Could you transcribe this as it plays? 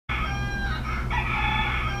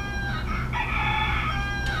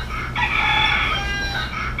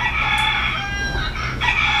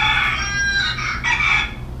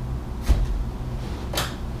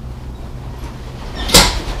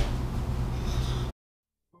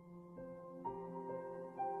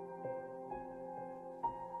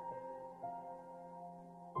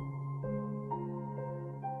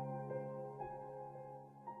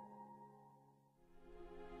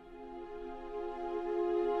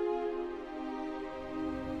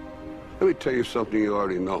Let me tell you something you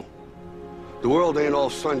already know. The world ain't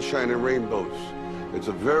all sunshine and rainbows. It's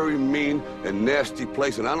a very mean and nasty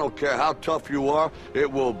place, and I don't care how tough you are,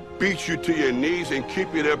 it will beat you to your knees and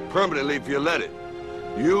keep you there permanently if you let it.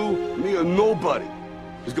 You, me, or nobody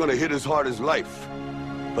is gonna hit as hard as life.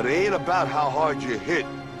 But it ain't about how hard you hit.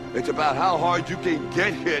 It's about how hard you can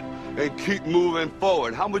get hit and keep moving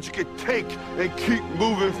forward. How much you can take and keep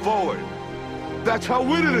moving forward. That's how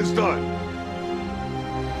winning is done.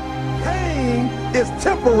 Pain is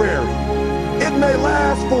temporary. It may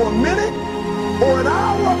last for a minute, or an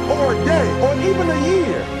hour, or a day, or even a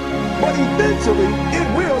year. But eventually,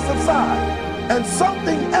 it will subside, and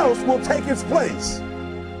something else will take its place.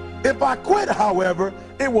 If I quit, however,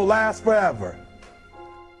 it will last forever.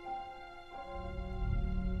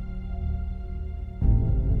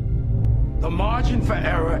 The margin for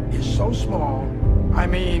error is so small. I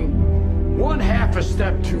mean, 1/2 a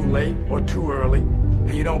step too late or too early,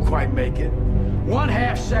 and you don't quite make it.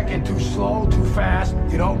 1/2 second too slow, too fast,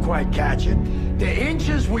 you don't quite catch it. The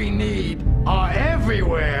inches we need are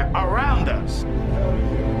everywhere around us.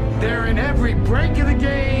 They're in every break of the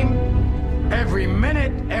game, every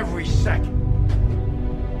minute, every second.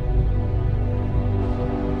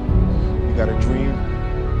 You got a dream,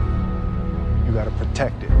 you got to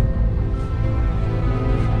protect it.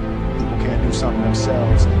 People can't do something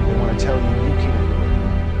themselves, they want to tell you you can't do it.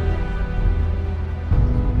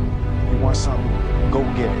 You want something, go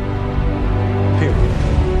get it. Period.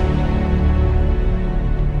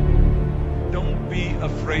 Don't be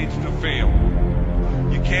afraid to fail.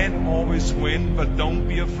 You can't always win, but don't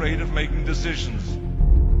be afraid of making decisions.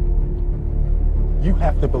 You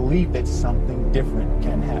have to believe that something different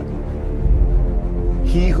can happen.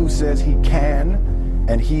 He who says he can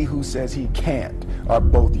and he who says he can't are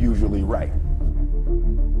both usually right.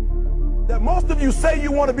 That most of you say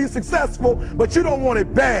you want to be successful, but you don't want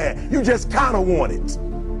it bad. You just kind of want it.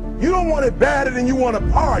 You don't want it badder than you want to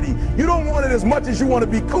party. You don't want it as much as you want to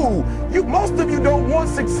be cool. Most of you don't want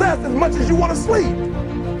success as much as you want to sleep.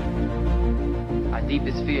 Our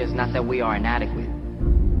deepest fear is not that we are inadequate.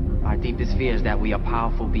 Our deepest fear is that we are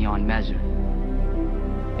powerful beyond measure.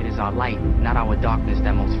 It is our light, not our darkness,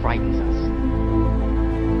 that most frightens us.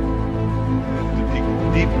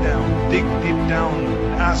 Dig deep down,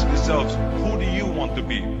 ask yourselves, who do you want to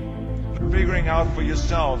be? Figuring out for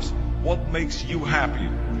yourselves what makes you happy,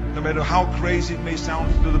 no matter how crazy it may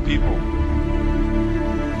sound to the people.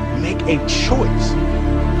 Make a choice.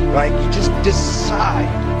 Like, you just decide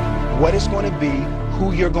what it's going to be,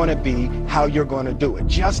 who you're going to be, how you're going to do it.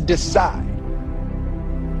 Just decide.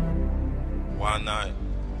 Why not?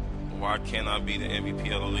 Why can't I be the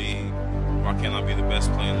MVP of the league? Why can't I be the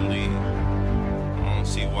best player in the league? I don't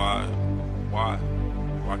see why. Why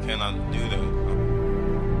can't I do that?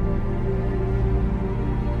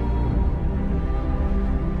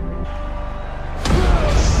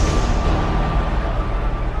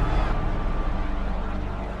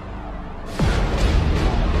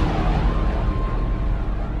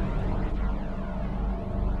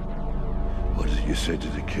 What is it you said to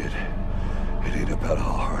the kid? It ain't about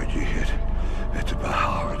how hard you hit. It's about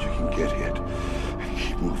how hard you can get hit and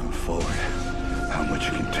keep moving forward. How much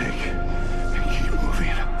you can take and keep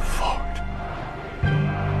moving forward.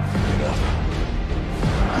 Get up.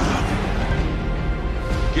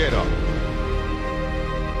 Get up.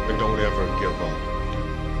 And don't ever give up.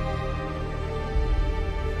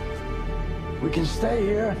 We can stay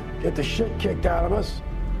here, get the shit kicked out of us,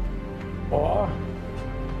 or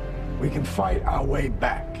we can fight our way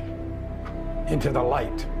back into the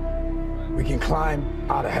light. We can climb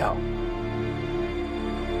out of hell.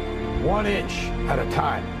 1 inch at a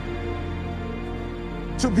time.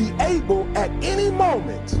 To be able at any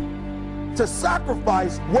moment to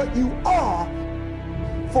sacrifice what you are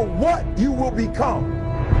for what you will become.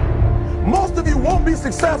 Most of you won't be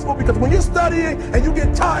successful because when you're studying and you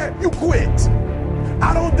get tired, you quit.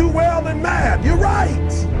 I don't do well in math. You're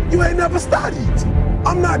right. You ain't never studied.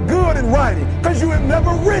 I'm not good in writing because you have never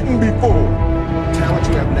written before. Talent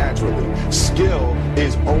you have naturally. Skill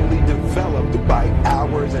is only developed by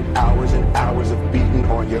hours and hours and hours of beating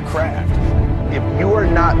on your craft. If you are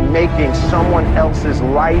not making someone else's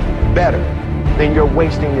life better, then you're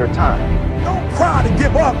wasting your time. Don't cry to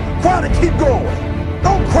give up. Cry to keep going.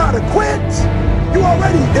 Don't cry to quit. You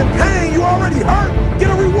already in pain. You already hurt. Get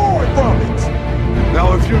a reward from it.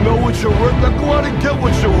 Now, if you know what you're worth, now go out and get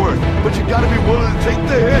what you're worth. But you gotta be willing to take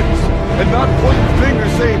the hits and not pointing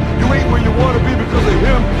fingers saying you ain't where you want to be because of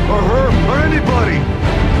him or her or anybody.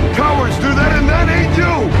 Cowards do that, and that ain't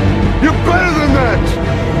you. You're better than that.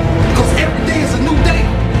 Because every day is a new day.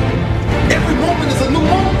 Every moment is a new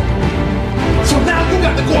moment. So now you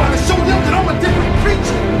got to go out and show them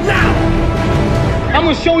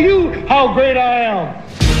will show you how great I am.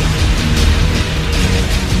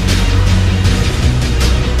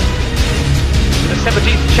 The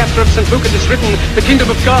 17th chapter of St. Luke it is written, the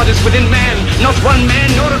kingdom of God is within man, not one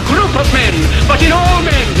man nor a group of men, but in all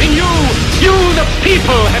men, in you. You, the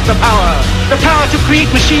people, have the power to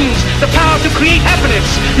create machines, the power to create happiness.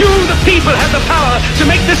 You, the people, have the power to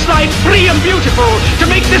make this life free and beautiful, to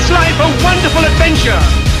make this life a wonderful adventure.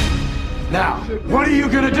 Now, what are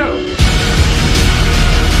you gonna do?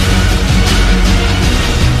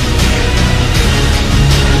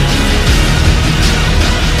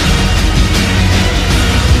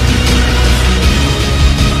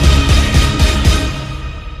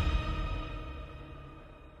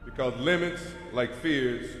 Because limits, like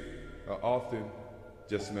fears, are often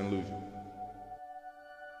just an illusion.